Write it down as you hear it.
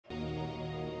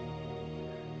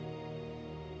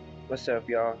What's up,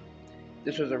 y'all?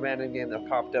 This was a random game that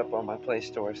popped up on my Play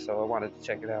Store, so I wanted to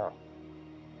check it out.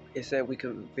 It said we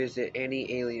could visit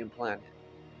any alien planet.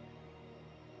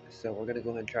 So we're gonna go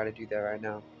ahead and try to do that right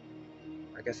now.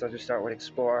 I guess I'll just start with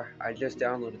Explore. I just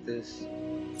downloaded this.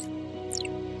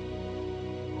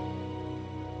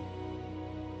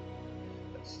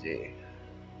 Let's see.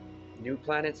 New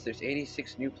planets, there's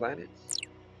 86 new planets.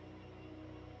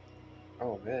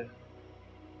 Oh man.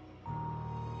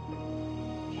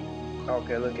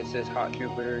 Okay, look, it says hot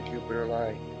Jupiter,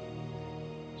 Jupiter-like.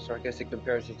 So I guess it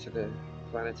compares it to the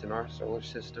planets in our solar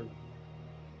system.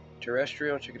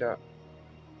 Terrestrial, check it out.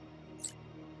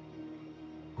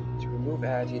 To remove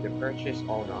ads, either purchase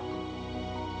or not.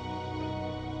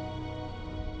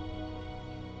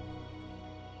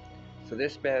 So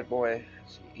this bad boy,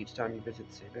 each time you visit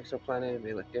the same exoplanet, it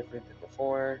may look different than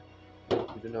before.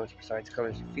 Even though it's besides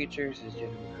colors and features, is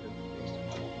generally based on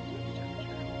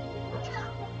temperature.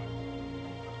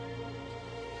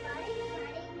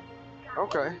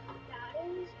 Okay.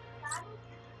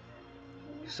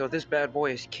 So this bad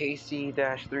boy is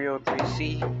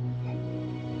KC-303C.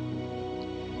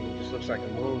 It just looks like a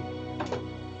moon.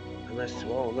 Unless,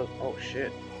 whoa, look, oh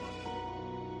shit.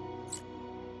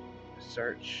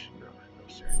 Search, no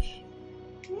search.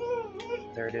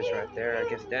 There it is right there. I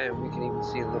guess, damn, we can even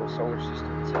see a little solar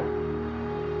system itself.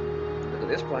 Look at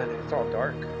this planet, it's all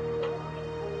dark.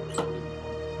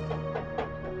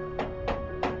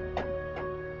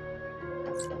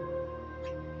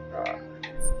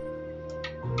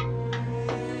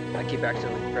 I keep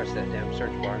accidentally pressing that damn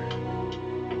search bar.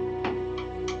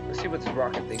 Let's see what this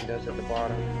rocket thing does at the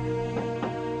bottom.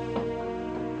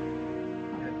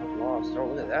 Man, I'm lost. Oh,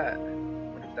 look at that. I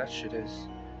wonder if that shit is.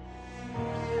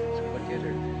 Let's click it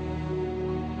or...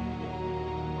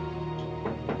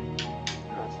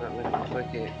 No, it's not letting me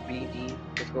click it. BD.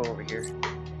 Let's go over here.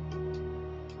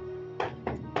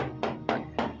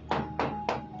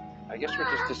 I guess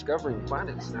we're just discovering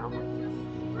planets now.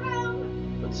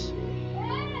 Let's see.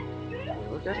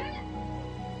 Look at it.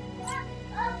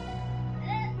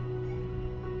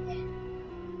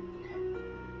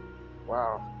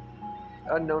 Wow.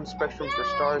 Unknown spectrum for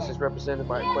stars is represented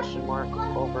by a question mark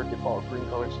over default green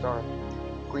colored star.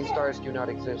 Green stars do not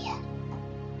exist.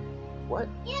 What?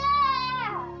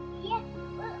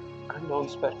 Unknown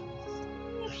spectrum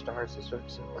for stars is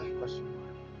represented by a question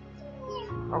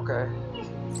mark. Okay.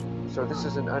 So this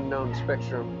is an unknown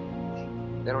spectrum.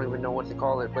 They don't even know what to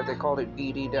call it, but they called it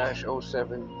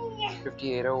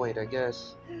BD-075808, I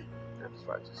guess. I'm just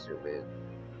about to zoom in.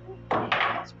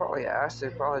 It's probably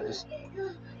acid, probably just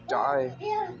die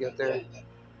to get there.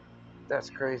 That's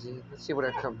crazy. Let's see what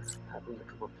I happen to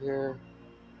come up here.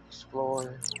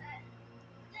 Explore.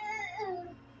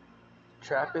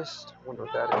 Trappist. I wonder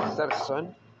what that is. Is that a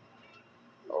sun?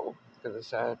 Oh, because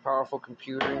it's had powerful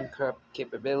computing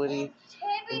capability.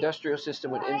 Industrial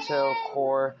system with Intel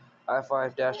Core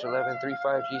i5-11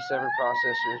 35G7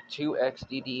 processor, 2X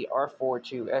DDR4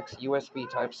 2X USB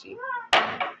Type-C.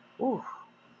 Ooh.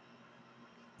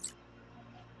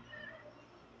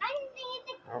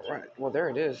 Alright, well there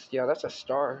it is. Yeah, that's a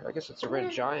star. I guess it's a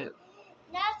red giant.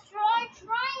 That's right,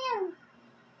 trying.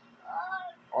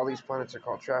 All these planets are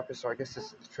called Trappist, so I guess this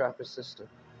is the Trappist system.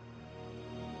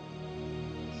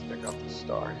 Let's check out the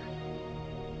star.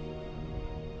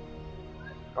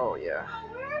 Oh yeah.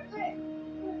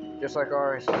 Just like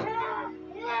ours.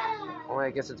 Only I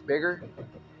guess it's bigger.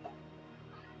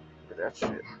 Look at that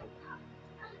shit.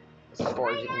 This is as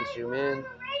far as you can zoom in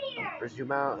or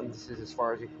zoom out, and this is as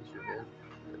far as you can zoom in.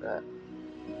 Look at that.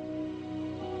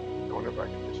 I wonder if I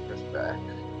can just press back.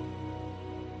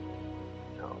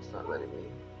 No, it's not letting me.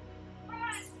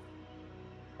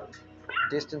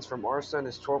 Distance from our sun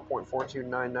is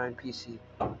 12.4299 PC.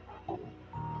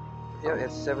 Yeah,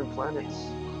 it's 7 planets.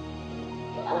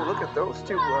 Oh, look at those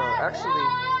two. Actually,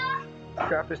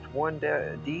 Trappist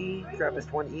 1D, Trappist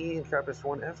 1E, and Trappist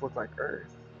 1F look like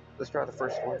Earth. Let's try the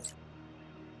first one.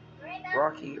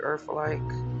 Rocky, Earth-like.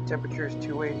 Temperature is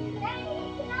 280.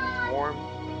 Warm.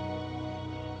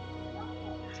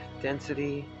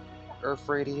 Density. Earth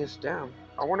radius down.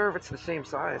 I wonder if it's the same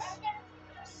size.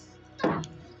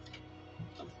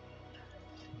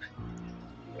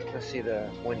 Let's see the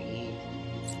 1E.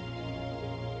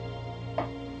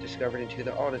 Discovered in did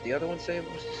the other one say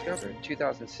it was discovered?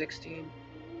 2016.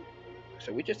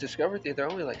 So we just discovered they're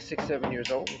only like 6-7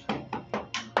 years old.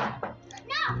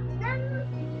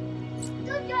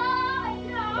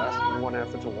 Last one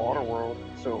after it's a water world.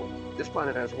 So this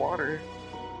planet has water.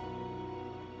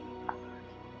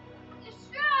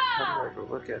 How do I go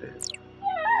look at it?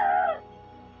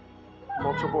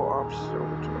 Multiple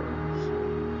observatories.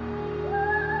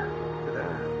 Look at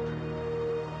that.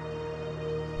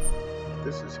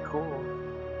 This is cool.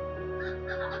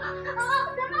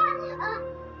 Oh, come on.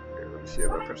 Here, let me see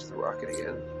if I push the rocket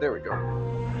again. There we go.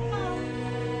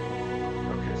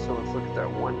 Okay, so let's look at that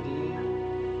 1D.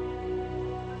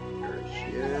 There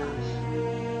she is.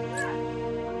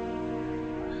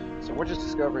 So we're just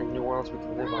discovering new worlds we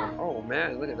can live on. Oh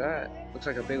man, look at that. Looks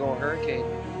like a big old hurricane.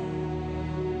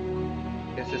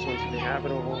 Guess this one's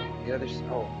inhabitable. The others,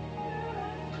 oh.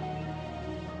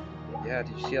 Yeah,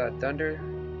 did you see that thunder?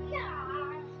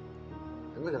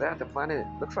 And look at that, the planet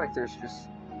looks like there's just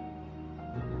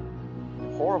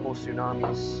horrible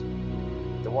tsunamis.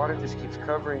 The water just keeps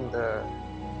covering the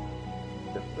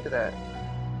look at that.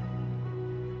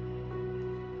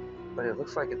 But it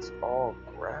looks like it's all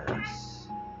grass.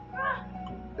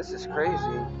 This is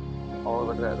crazy. Oh,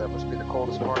 look at that. That must be the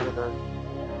coldest part of the...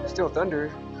 Still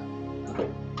thunder.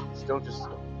 Still just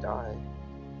die.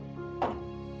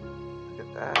 Look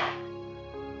at that.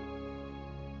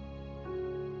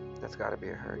 That's gotta be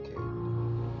a hurricane.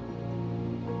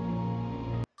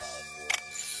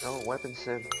 Oh, weapon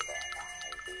sim.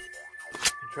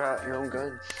 Try out your own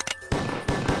guns.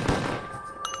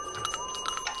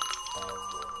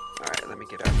 Alright, let me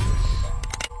get out of this.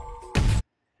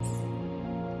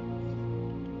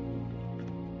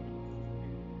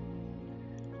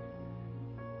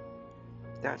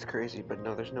 That's crazy, but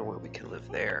no, there's no way we can live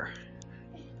there.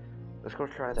 Let's go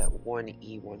try that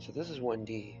 1E one. So this is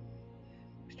 1D.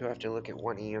 We still have to look at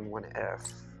 1E and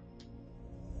 1F.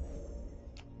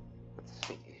 Let's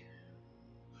see.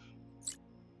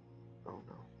 Oh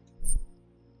no.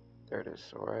 There it is,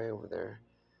 so right over there.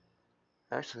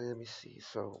 Actually, let me see.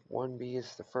 So 1B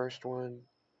is the first one.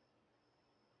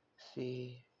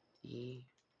 C, E.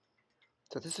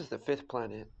 So this is the 5th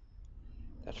planet.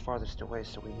 That's farthest away,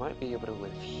 so we might be able to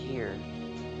live here.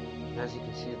 And as you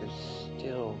can see, there's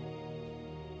still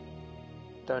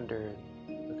thunder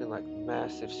and looking like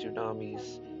massive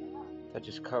tsunamis that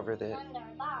just covered it.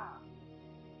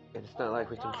 And it's not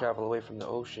like we can travel away from the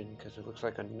ocean because it looks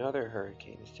like another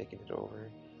hurricane is taking it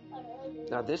over.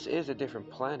 Now this is a different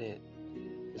planet.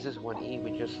 This is 1E,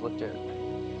 we just looked at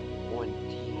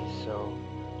 1D, so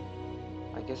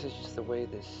I guess it's just the way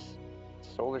this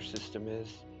solar system is.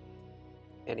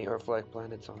 Any Earth-like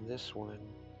planets on this one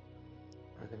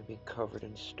are going to be covered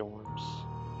in storms.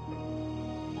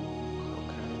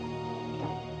 Okay.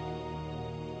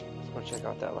 Let's go check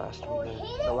out that last one then.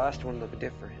 The last one looked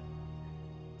different.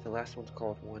 The last one's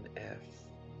called 1F.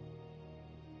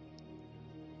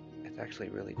 It's actually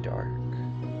really dark.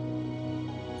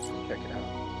 Let's check it out.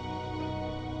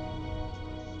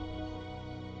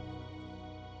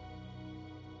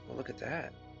 Well, look at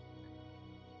that.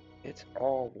 It's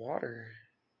all water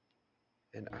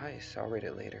and ice. I'll rate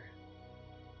it later.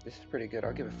 This is pretty good.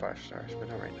 I'll give it 5 stars, but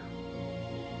not right now.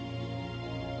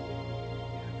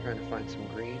 I'm trying to find some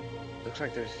green. Looks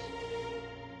like there's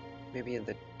maybe in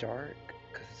the dark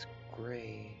because it's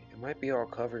gray. It might be all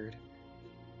covered.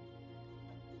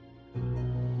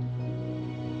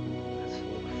 Let's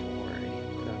look for any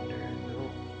thunder.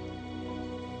 No.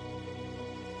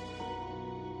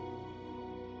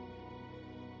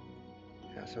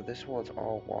 Yeah, so this one's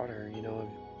all water, you know,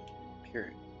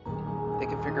 pure. They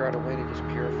can figure out a way to just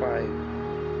purify a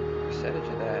percentage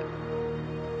of that.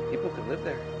 People could live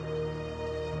there.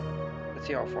 Let's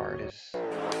see how far it is.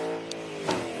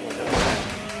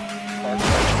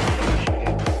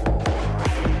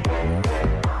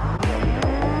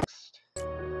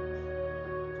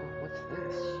 What's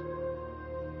this?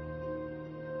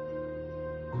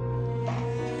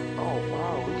 Oh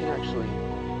wow, we can actually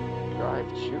drive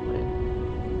to it.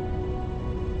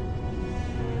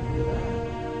 Look at that.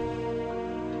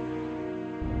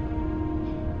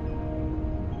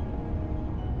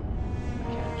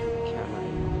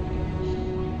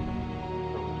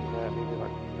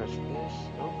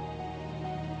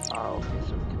 Oh, okay,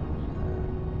 so we can do that.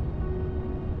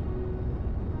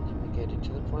 Can we get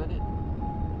into the planet?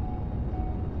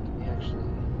 Can we actually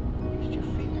use 2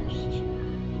 fingers to,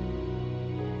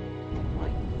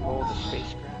 like, roll the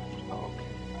spacecraft? Oh,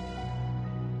 okay.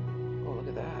 Oh, look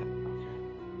at that. Okay.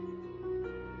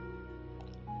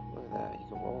 Look at that, you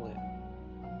can roll it.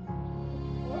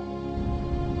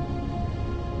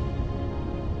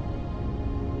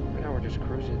 Right now we're just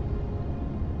cruising.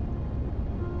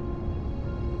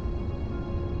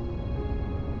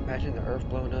 Imagine the Earth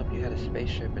blowing up, you had a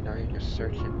spaceship, and now you're just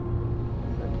searching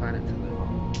for a planet to live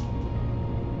on.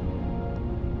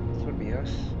 This would be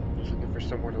us, just looking for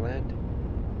somewhere to land.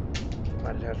 The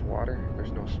planet has water,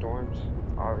 there's no storms.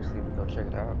 Obviously, we go check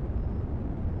it out.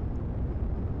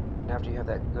 And after you have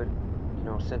that good,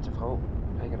 sense of hope,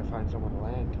 now you gotta find somewhere to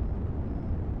land.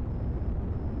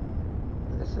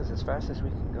 this is as fast as we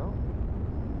can go.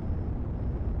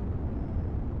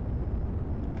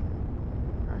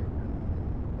 Alright.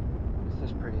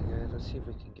 This is pretty good. Let's see if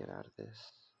we can get out of this.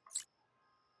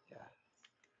 Yeah.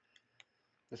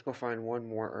 Let's go find one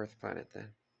more Earth planet then.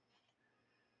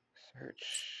 Search.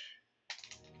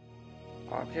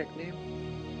 Object name?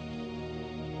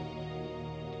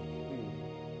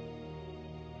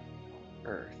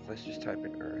 Earth. Let's just type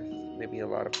in Earth. Maybe a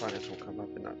lot of planets will come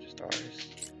up and not just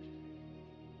ours.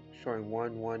 Showing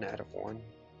 1 out of 1.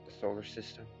 The solar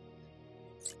system.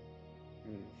 It's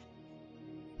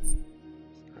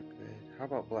not good. How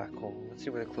about black hole? Let's see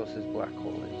where the closest black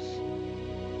hole is.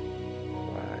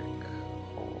 Black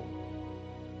hole.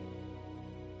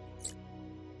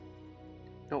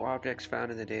 No objects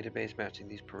found in the database matching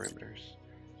these parameters.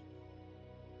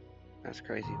 That's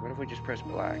crazy. What if we just press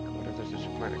black? What if there's a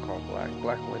planet called Black?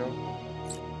 Black Widow?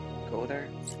 Go there?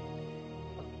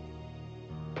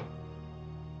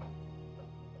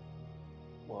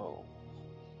 Whoa.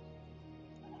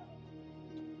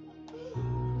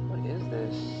 What is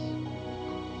this?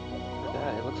 Look at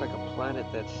that. It looks like a planet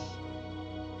that's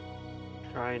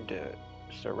trying to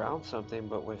surround something,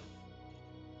 but with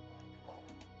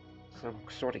some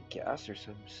sort of gas or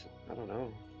some, I don't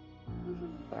know.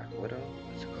 Black Widow.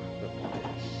 Let's go look at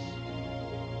this.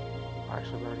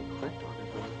 Actually, I've already clicked on it.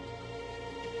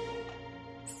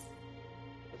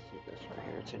 Let's see this right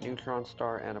here. It's a neutron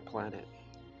star and a planet.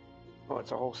 Oh,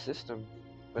 it's a whole system.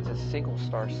 But it's a single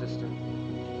star system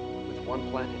with one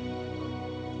planet.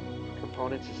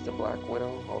 Components is the Black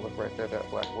Widow. Oh, look right there. That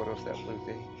Black Widow's that blue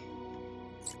thing.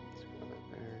 Let's go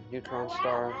right there. Neutron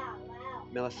star,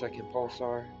 millisecond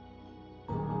pulsar.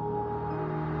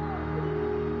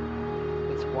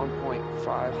 It's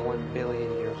 1.51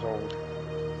 billion years old.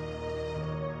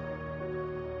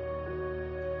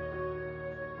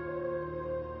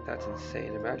 That's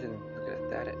insane. Imagine looking at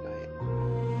that at night.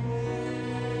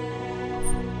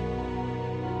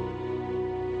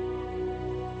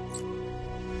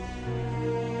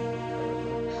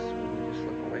 Just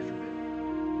look away from it.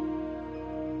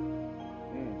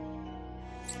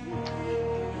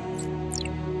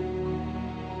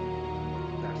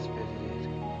 That's visited.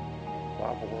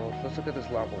 Lava world. Let's look at this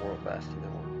lava world last, and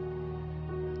then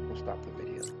we'll stop the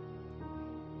video.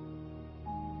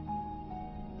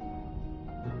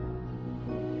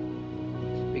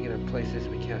 Speaking of places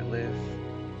we can't live.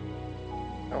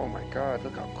 Oh my god,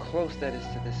 look how close that is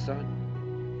to the sun.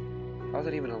 How's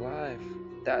it even alive?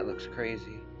 That looks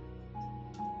crazy.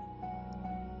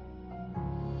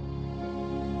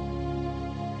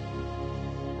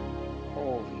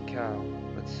 Holy cow.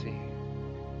 Let's see.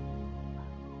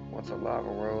 What's a lava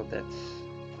world that's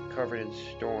covered in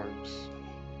storms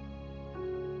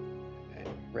and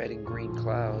red and green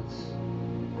clouds?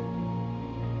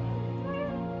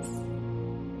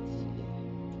 Let's see.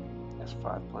 That's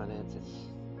 5 planets. Its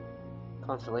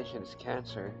constellation is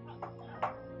Cancer.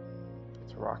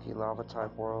 It's a rocky lava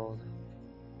type world.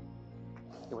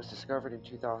 It was discovered in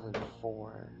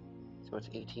 2004, so it's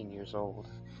 18 years old.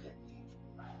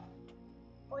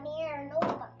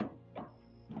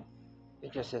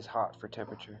 It just says hot for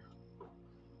temperature.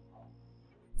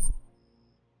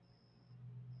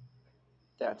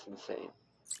 That's insane.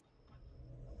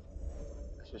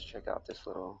 Let's just check out this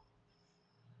little,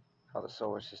 how the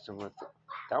solar system looked.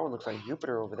 That one looks like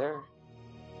Jupiter over there.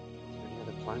 Is there any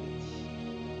other planets?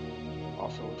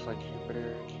 Also looks like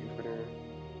Jupiter.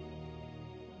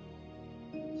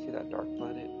 See that dark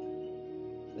planet?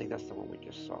 I think that's the one we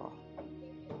just saw.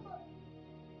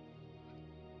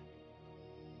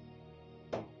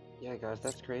 Yeah guys,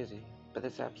 that's crazy. But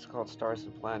this app is called Stars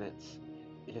and Planets.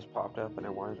 It just popped up and I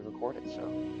wanted to record it, so